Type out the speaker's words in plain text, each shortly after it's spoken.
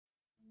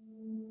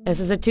This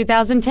is a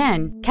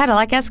 2010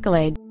 Cadillac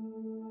Escalade.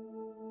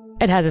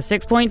 It has a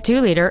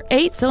 6.2-liter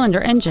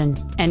 8-cylinder engine,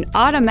 an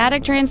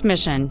automatic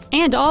transmission,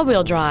 and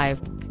all-wheel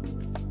drive.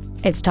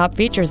 Its top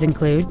features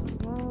include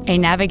a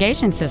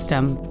navigation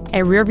system,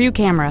 a rear-view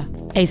camera,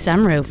 a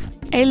sunroof,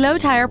 a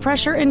low-tire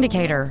pressure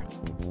indicator,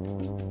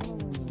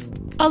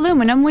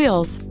 aluminum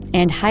wheels,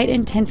 and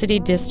high-intensity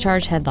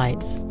discharge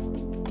headlights.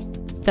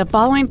 The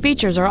following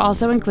features are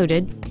also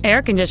included: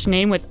 air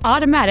conditioning with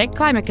automatic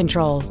climate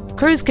control,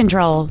 cruise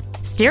control,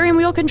 steering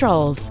wheel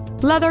controls,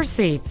 leather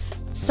seats,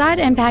 side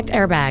impact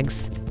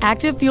airbags,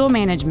 active fuel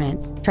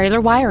management,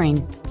 trailer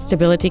wiring,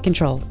 stability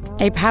control,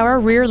 a power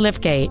rear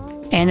liftgate,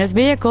 and this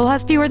vehicle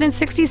has fewer than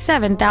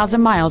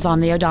 67,000 miles on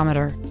the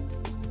odometer.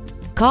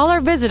 Call or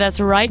visit us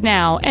right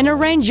now and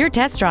arrange your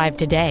test drive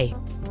today.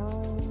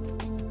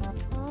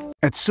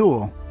 At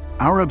Sewell,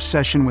 our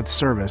obsession with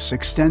service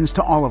extends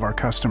to all of our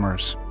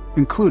customers,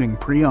 including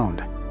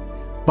pre-owned.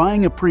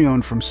 Buying a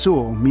pre-owned from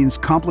Sewell means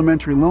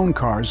complimentary loan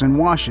cars and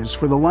washes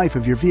for the life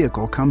of your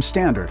vehicle come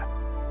standard.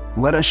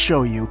 Let us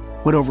show you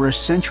what over a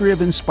century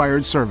of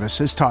inspired service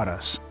has taught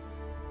us.